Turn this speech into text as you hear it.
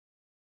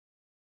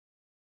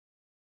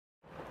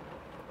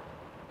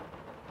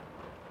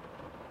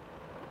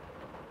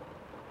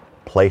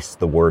Place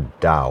the word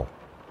Tao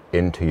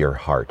into your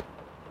heart.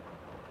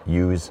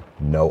 Use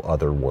no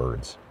other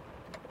words.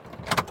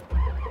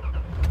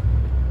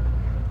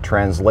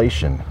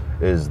 Translation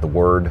is the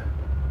word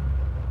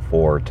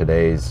for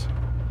today's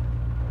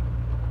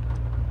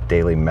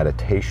daily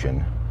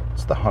meditation.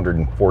 It's the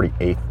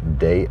 148th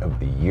day of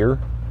the year.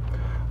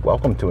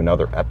 Welcome to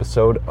another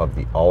episode of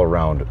the All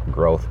Around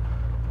Growth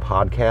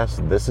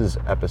podcast. This is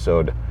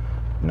episode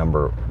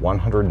number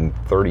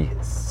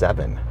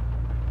 137.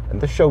 And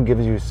this show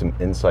gives you some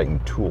insight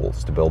and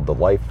tools to build the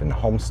life and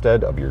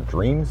homestead of your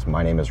dreams.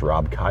 My name is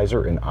Rob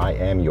Kaiser and I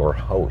am your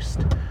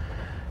host.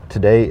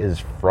 Today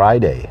is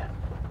Friday,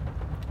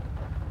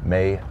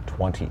 May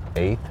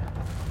 28th,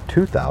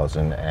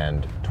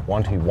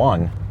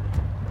 2021.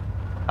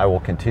 I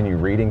will continue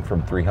reading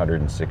from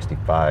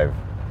 365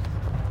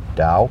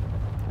 Tao,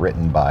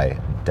 written by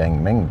Deng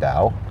Ming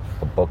Dao,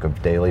 a book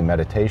of daily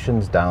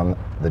meditations down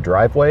the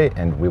driveway,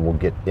 and we will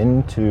get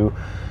into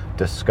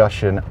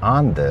discussion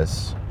on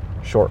this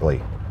shortly.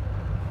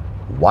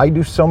 Why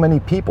do so many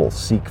people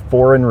seek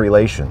foreign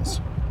relations?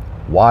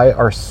 Why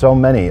are so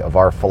many of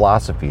our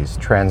philosophies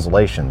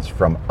translations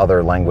from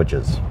other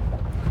languages?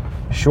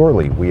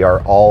 Surely we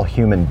are all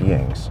human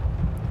beings,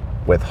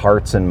 with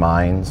hearts and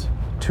minds,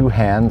 2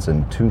 hands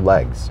and 2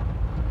 legs.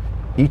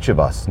 Each of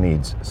us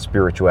needs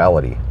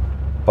spirituality,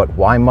 but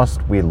why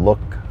must we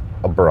look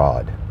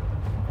abroad?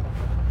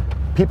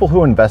 People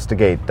who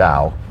investigate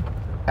Tao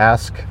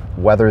ask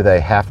whether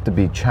they have to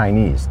be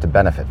Chinese to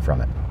benefit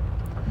from it.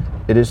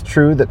 It is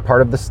true that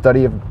part of the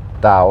study of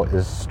Tao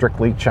is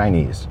strictly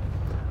Chinese.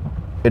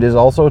 It is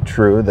also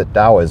true that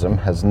Taoism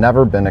has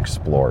never been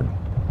exported,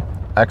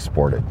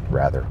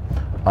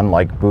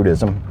 unlike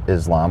Buddhism,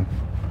 Islam,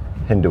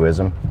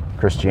 Hinduism,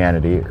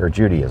 Christianity, or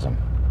Judaism,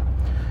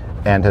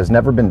 and has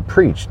never been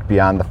preached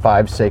beyond the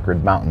 5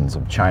 sacred mountains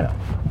of China.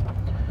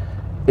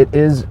 It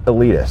is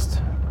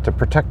elitist to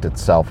protect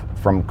itself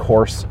from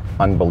coarse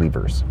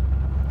unbelievers.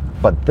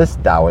 But this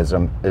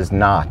Taoism is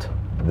not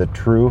the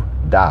true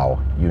Tao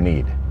you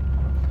need.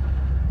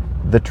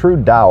 The true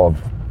Tao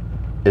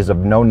is of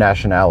no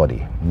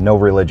nationality, no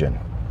religion.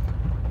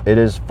 It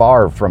is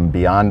far from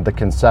beyond the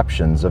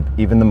conceptions of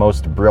even the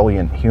most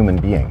brilliant human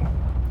being,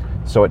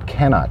 so it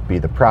cannot be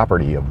the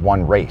property of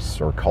one race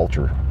or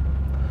culture.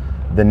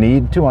 The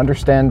need to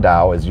understand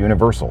Tao is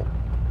universal.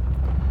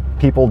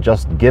 People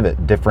just give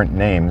it different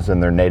names in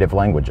their native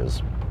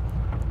languages.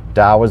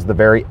 Tao is the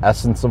very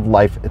essence of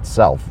life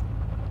itself.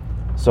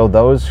 So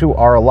those who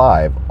are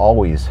alive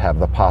always have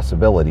the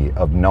possibility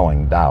of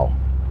knowing Tao.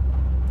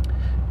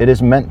 It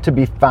is meant to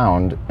be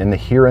found in the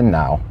here and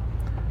now,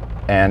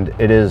 and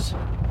it is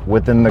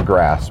within the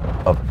grasp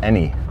of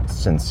any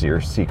sincere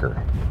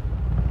seeker.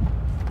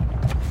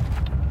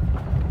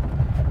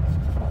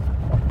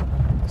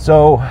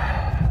 So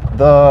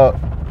the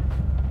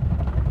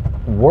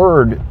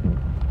word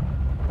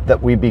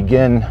that we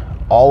begin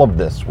all of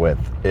this with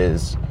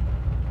is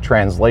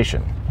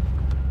translation.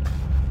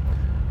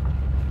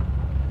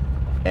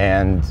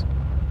 And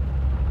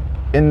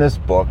in this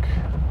book,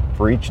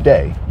 for each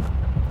day,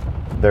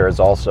 there is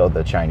also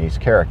the Chinese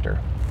character.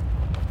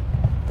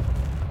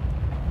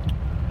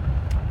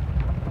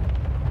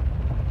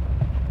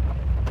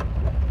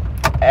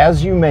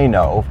 As you may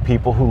know,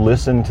 people who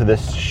listen to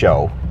this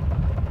show,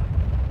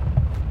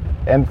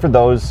 and for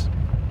those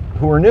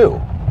who are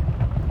new,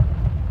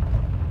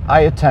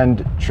 I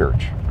attend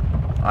church.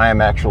 I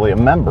am actually a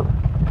member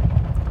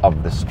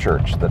of this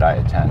church that I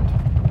attend.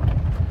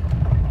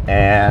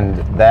 And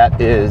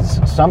that is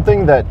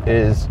something that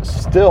is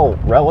still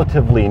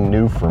relatively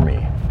new for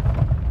me.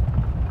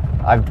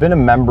 I've been a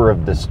member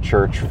of this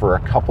church for a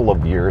couple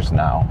of years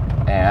now,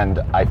 and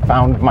I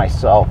found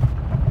myself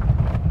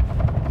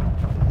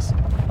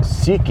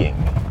seeking,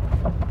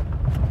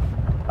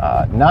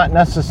 not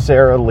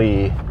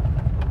necessarily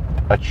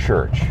a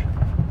church.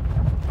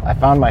 I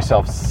found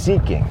myself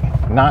seeking,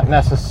 not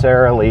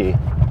necessarily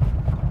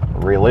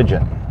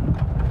religion,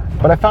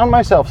 but I found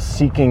myself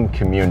seeking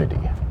community.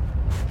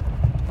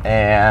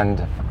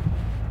 And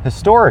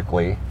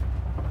historically,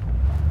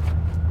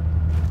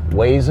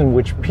 ways in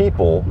which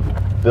people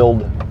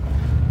build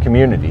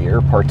community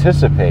or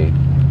participate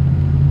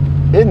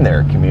in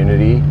their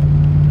community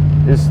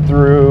is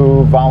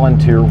through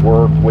volunteer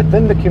work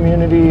within the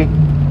community,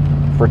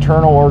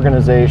 fraternal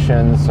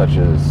organizations such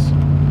as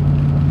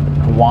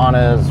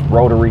Kiwanis,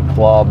 Rotary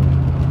Club,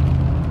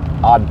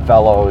 Odd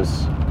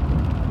Fellows,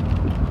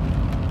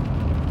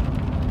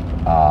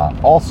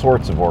 all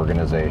sorts of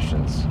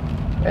organizations,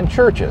 and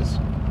churches.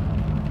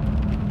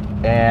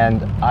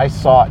 And I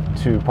sought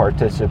to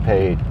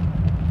participate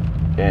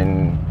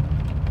in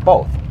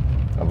both,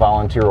 a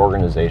volunteer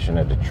organization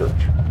and a church.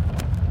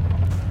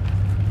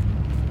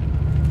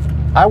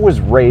 I was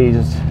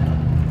raised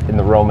in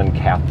the Roman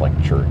Catholic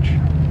Church,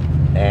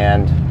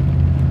 and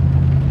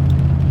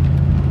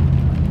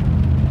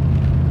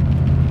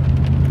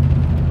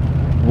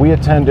we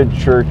attended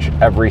church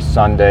every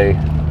Sunday.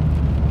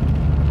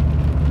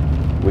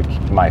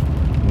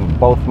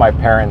 Both my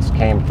parents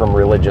came from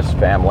religious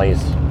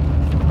families,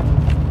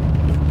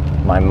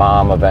 My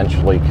mom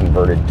eventually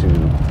converted to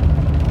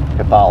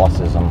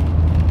Catholicism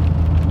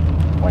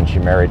when she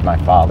married my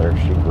father.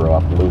 She grew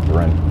up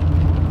Lutheran.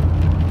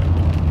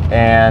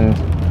 And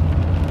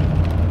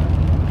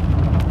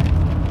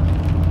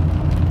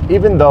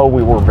even though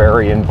we were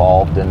very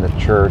involved in the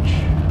church,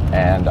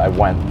 and I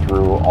went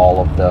through all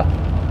of the,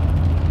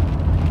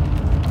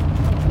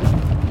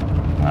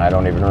 I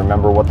don't even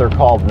remember what they're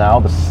called now,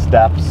 the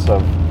steps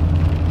of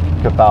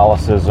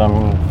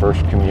Catholicism,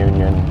 First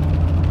Communion,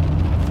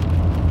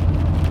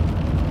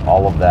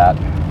 all of that,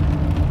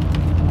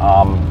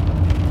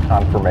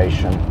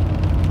 confirmation.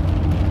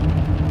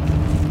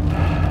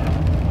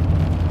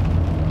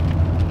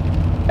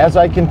 As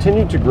I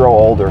continued to grow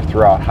older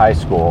throughout high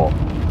school,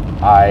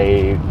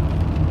 I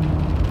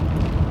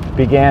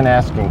began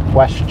asking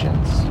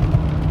questions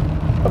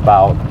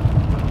about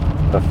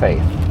the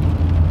faith.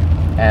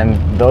 And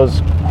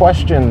those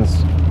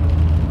questions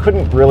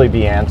couldn't really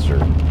be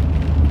answered.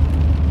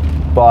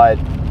 But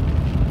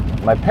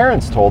my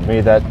parents told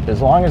me that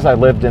as long as I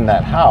lived in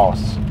that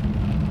house,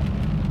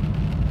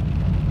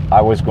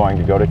 I was going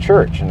to go to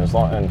church, and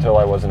until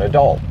I was an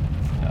adult.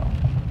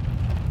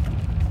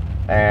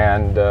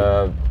 And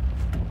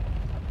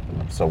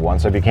so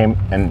once I became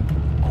an,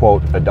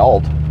 quote,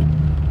 adult,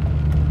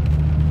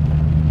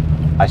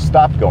 I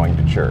stopped going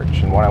to church.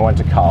 And when I went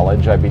to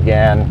college, I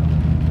began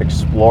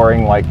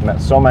exploring, like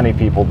so many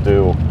people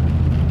do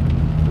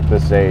at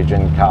this age,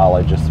 in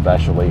college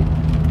especially,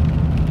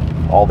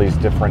 all these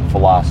different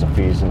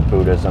philosophies and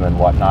Buddhism and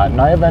whatnot. And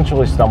I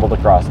eventually stumbled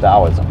across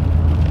Taoism.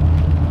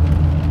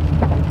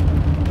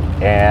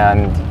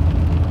 And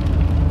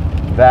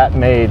that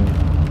made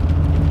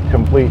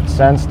complete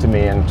sense to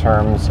me in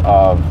terms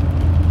of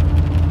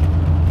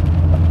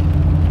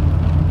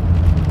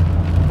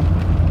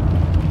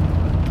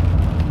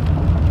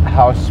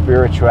how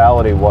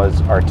spirituality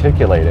was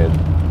articulated,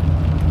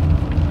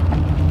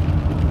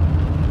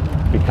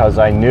 because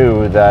I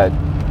knew that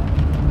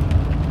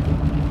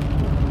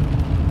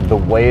the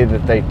way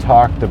that they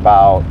talked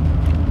about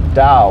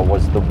Tao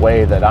was the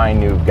way that I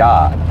knew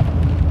God.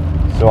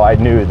 So I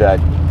knew that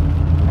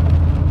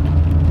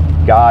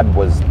God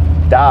was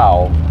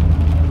Tao,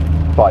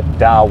 but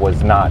Tao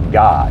was not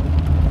God.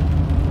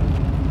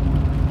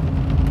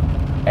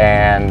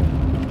 And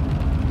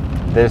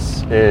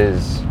this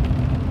is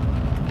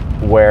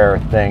where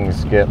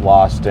things get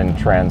lost in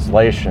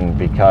translation,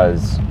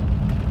 because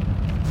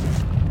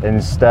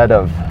instead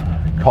of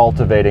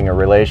cultivating a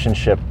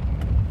relationship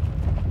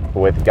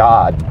with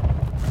God,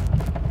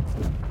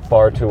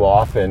 far too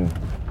often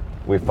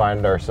we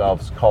find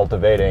ourselves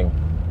cultivating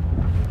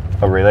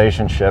a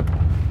relationship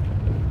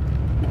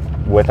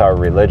with our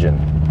religion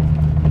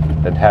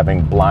and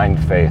having blind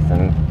faith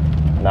and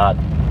not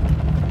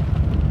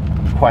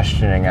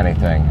questioning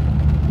anything.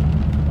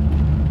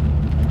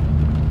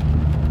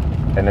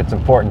 And it's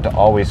important to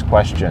always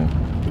question,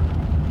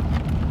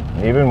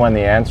 even when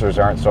the answers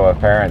aren't so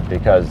apparent,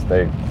 because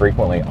they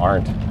frequently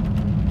aren't.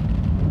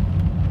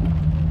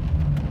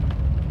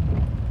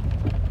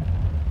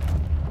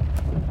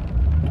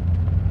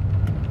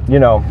 You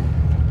know,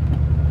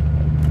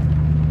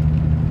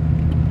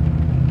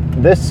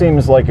 this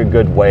seems like a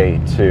good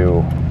way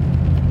to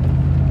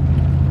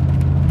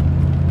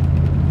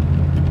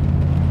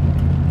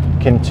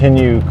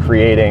continue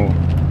creating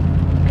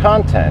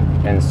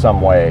content in some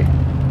way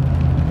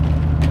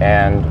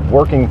and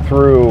working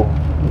through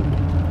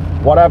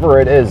whatever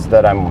it is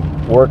that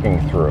I'm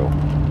working through.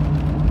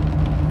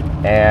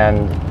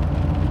 And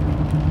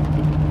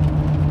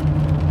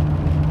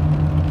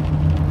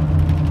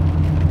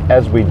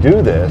as we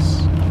do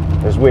this,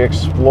 as we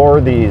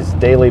explore these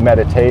daily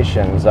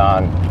meditations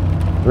on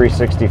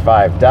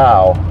 365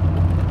 Tao,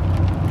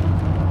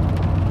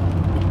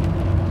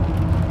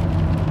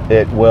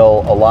 it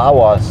will allow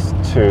us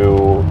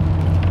to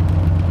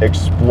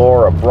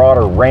explore a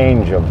broader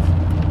range of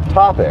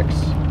topics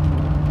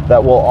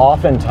that will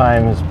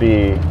oftentimes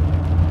be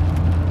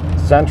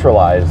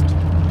centralized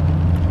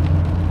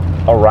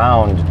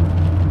around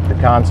the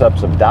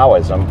concepts of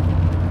Taoism,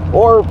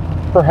 or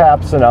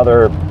perhaps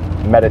another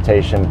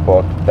meditation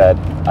book that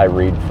I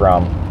read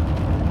from.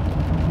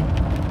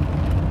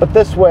 But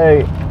this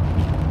way,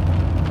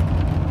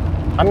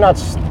 I'm not,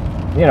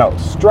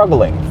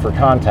 struggling for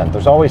content.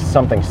 There's always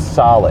something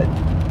solid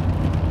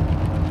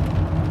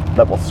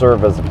that will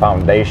serve as a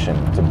foundation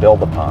to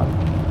build upon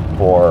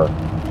for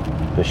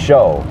the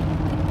show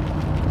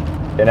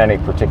in any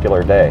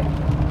particular day.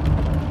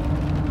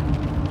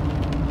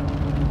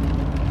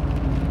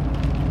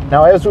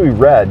 Now, as we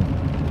read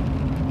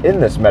in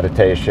this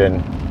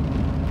meditation,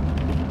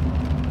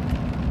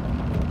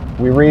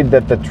 we read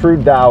that the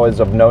true Tao is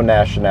of no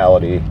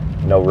nationality,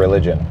 no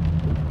religion.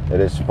 It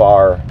is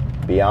far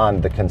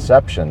beyond the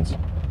conceptions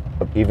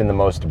of even the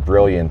most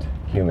brilliant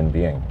human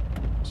being.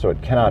 So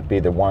it cannot be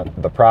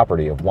the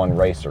property of one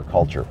race or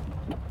culture.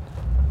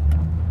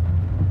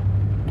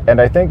 And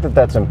I think that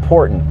that's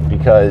important,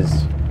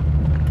 because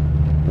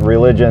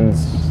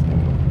religions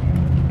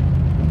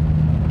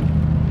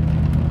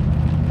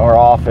are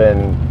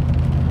often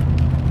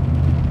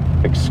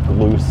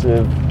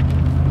exclusive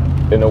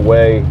in a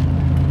way,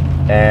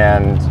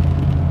 and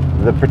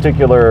the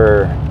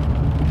particular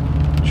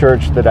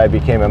church that I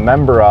became a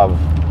member of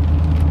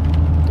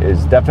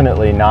is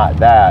definitely not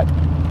that.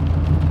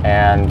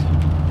 And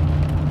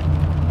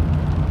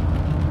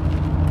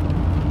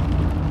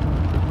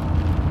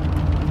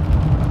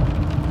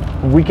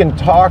we can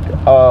talk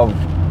of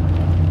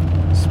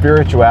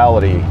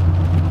spirituality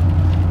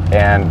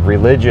and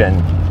religion,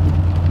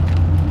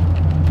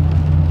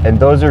 and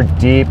those are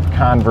deep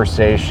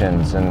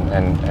conversations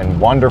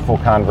and wonderful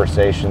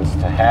conversations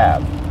to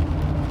have.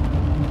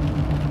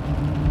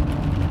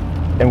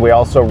 And we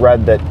also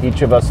read that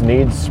each of us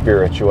needs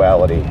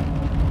spirituality.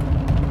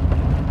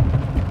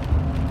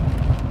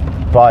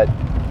 But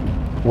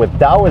with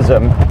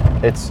Taoism,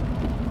 it's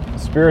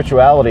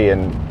spirituality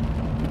and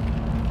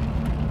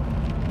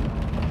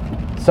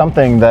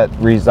something that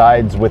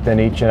resides within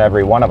each and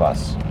every one of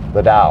us,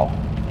 the Tao.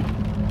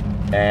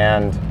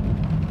 And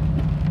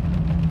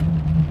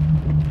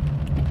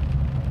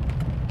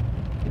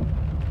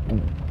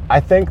I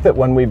think that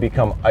when we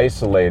become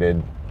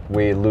isolated,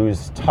 we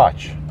lose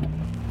touch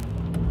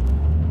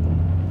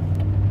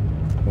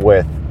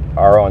with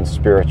our own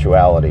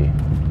spirituality.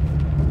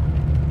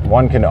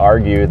 One can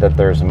argue that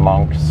there's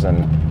monks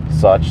and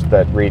such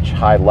that reach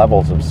high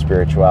levels of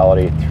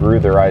spirituality through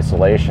their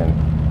isolation.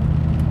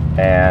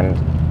 And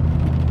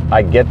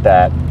I get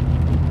that,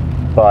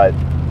 but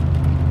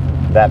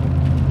that,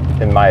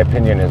 in my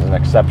opinion, is an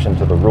exception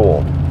to the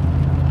rule.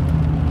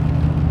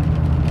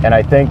 And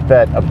I think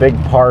that a big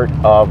part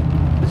of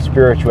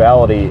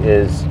spirituality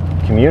is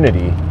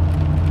community,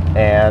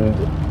 and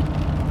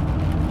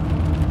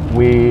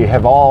we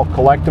have all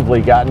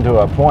collectively gotten to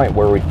a point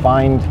where we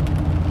find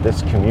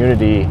this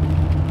community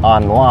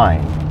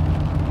online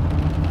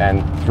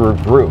and through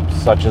groups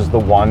such as the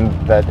one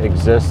that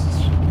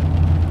exists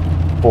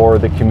for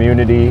the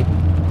community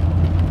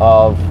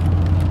of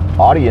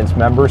audience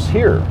members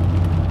here,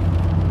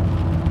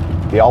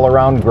 the All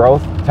Around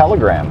Growth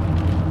Telegram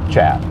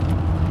chat,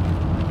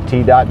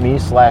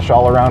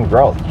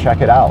 t.me/allaroundgrowth.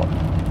 Check it out.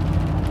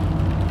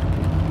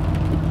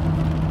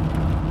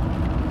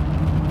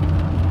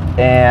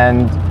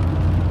 And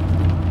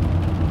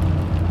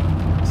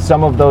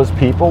some of those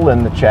people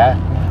in the chat,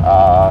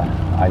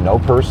 I know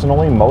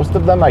personally. Most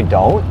of them I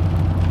don't.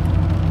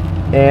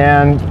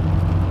 And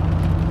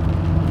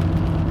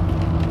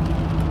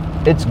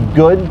it's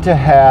good to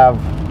have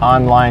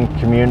online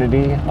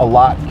community. A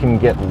lot can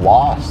get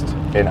lost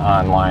in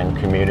online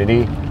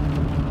community,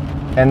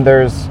 and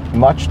there's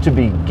much to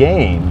be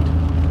gained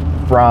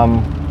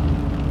from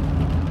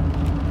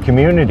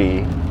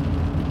community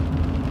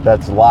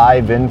that's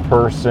live, in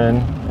person,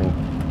 and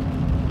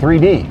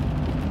 3D.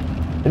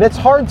 And it's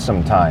hard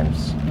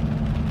sometimes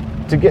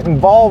to get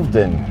involved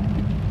in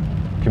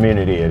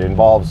community. It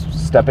involves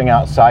stepping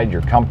outside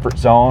your comfort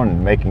zone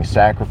and making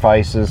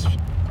sacrifices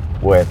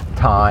with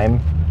time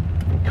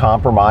and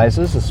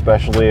compromises,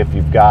 especially if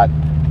you've got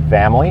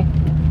family.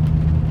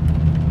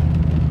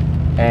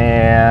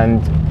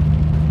 And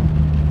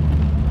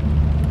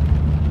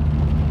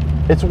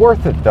it's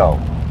worth it, though.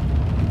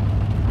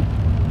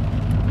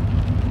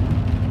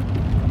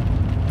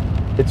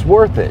 It's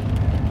worth it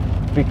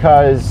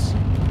because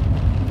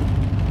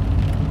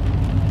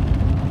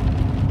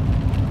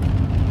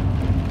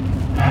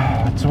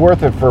it's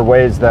worth it for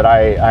ways that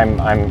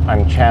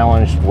I'm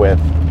challenged with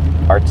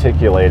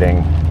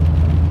articulating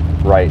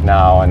right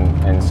now,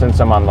 and since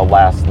I'm on the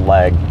last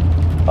leg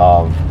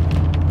of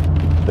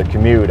the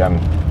commute, I'm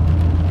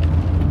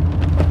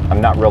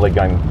not really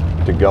going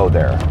to go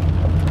there,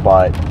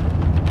 but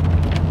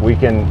we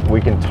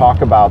can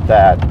talk about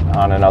that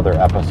on another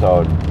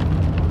episode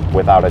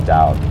without a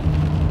doubt.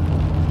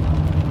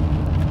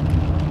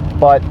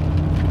 But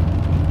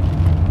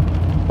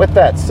with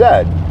that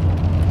said,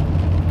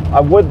 I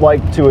would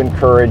like to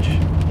encourage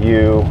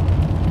you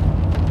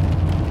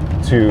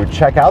to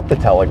check out the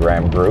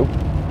Telegram group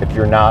if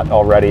you're not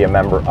already a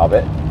member of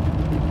it.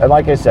 And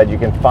like I said, you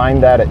can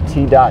find that at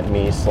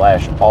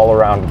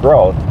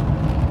t.me/allaroundgrowth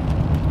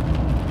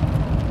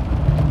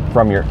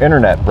from your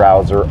internet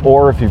browser,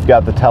 or if you've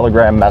got the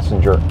Telegram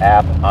Messenger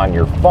app on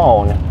your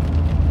phone,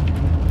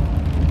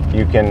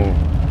 you can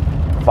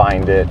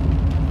find it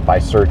by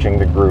searching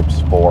the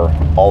groups for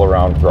All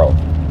Around Growth.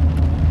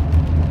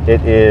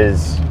 It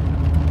is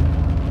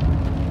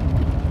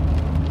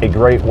a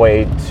great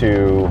way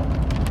to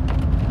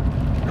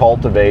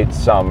cultivate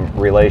some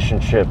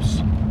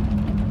relationships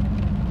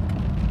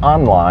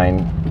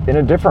online in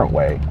a different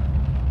way,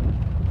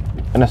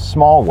 in a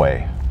small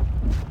way.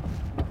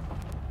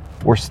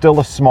 We're still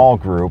a small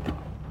group.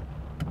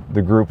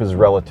 The group is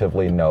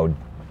relatively new,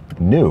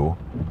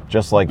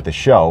 just like the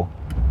show.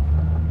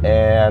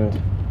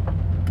 And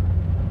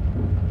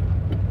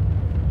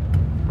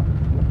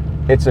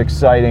it's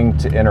exciting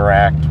to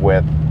interact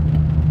with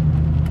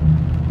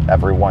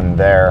everyone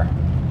there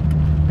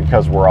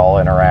because we're all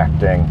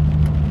interacting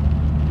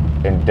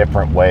in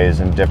different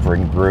ways in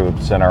different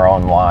groups in our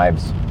own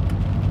lives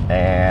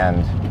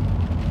and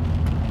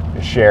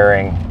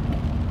sharing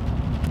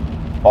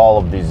all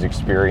of these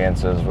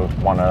experiences with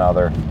one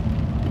another.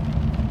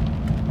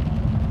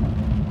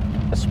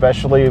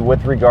 especially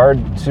with regard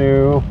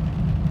to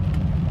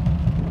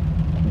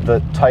the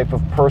type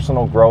of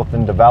personal growth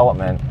and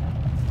development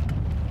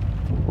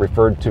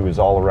referred to as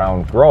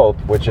all-around growth,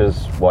 which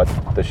is what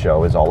the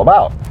show is all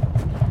about.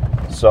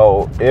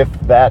 So if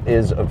that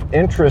is of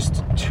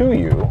interest to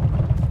you,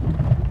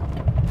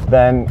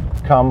 then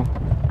come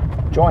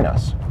join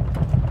us.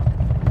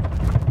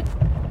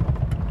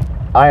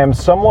 I am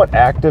somewhat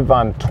active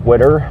on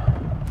Twitter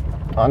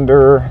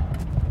under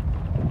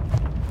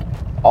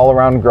All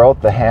Around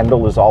Growth. The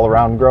handle is All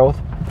Around Growth.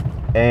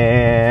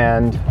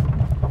 And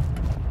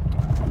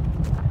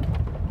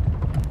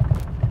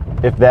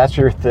if that's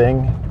your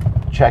thing,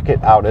 check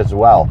it out as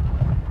well.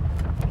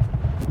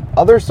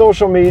 Other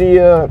social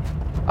media,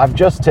 I've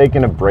just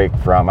taken a break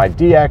from. I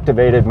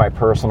deactivated my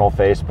personal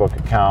Facebook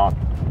account.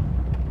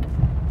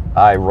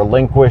 I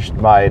relinquished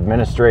my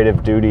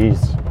administrative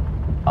duties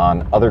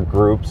on other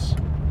groups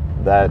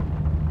that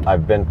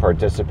I've been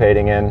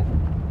participating in,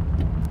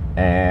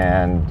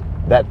 and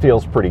that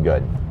feels pretty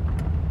good.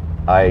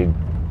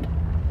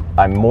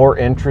 I'm more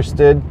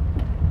interested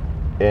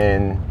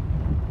in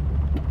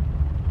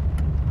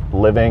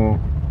living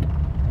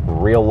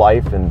real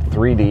life in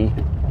 3D,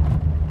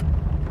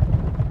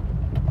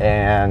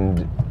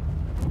 and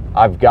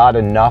I've got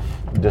enough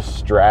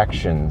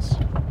distractions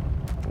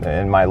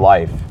in my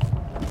life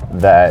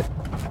that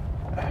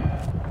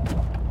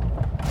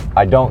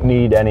I don't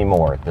need any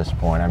more at this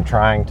point. I'm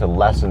trying to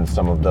lessen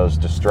some of those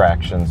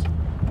distractions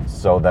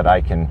so that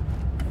I can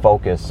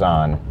focus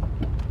on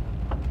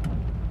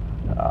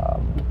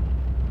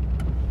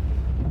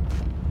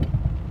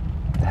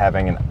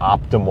having an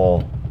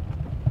optimal...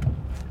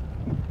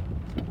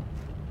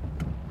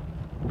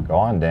 Go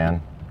on,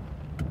 Dan.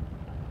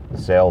 The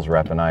sales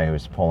rep and I,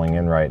 who's pulling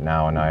in right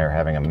now, and I are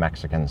having a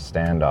Mexican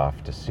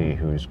standoff to see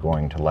who's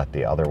going to let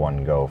the other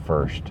one go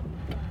first.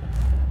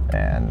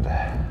 And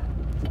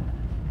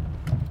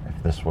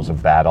if this was a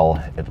battle,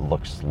 it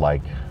looks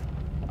like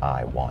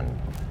I won,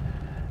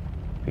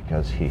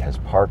 because he has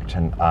parked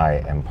and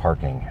I am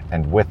parking.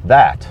 And with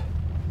that,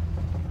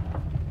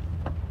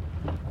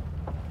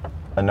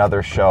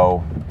 another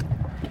show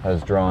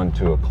has drawn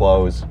to a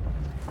close.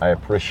 I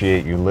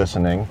appreciate you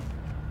listening.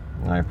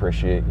 I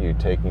appreciate you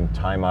taking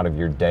time out of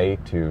your day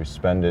to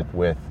spend it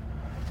with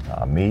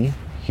me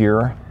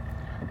here,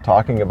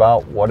 talking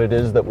about what it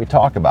is that we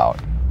talk about.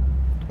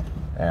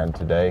 And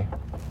today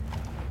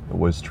it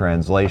was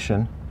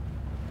translation,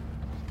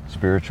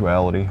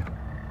 spirituality,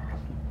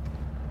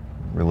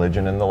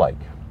 religion, and the like.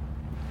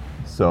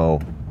 So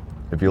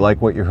if you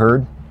like what you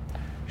heard,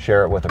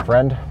 share it with a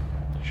friend,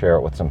 share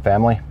it with some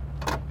family,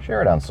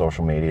 share it on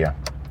social media,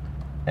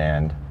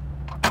 and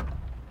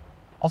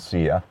I'll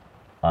see you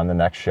on the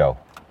next show.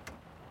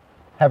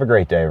 Have a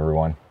great day,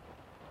 everyone.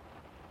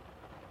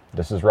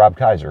 This is Rob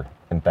Kaiser,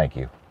 and thank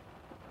you.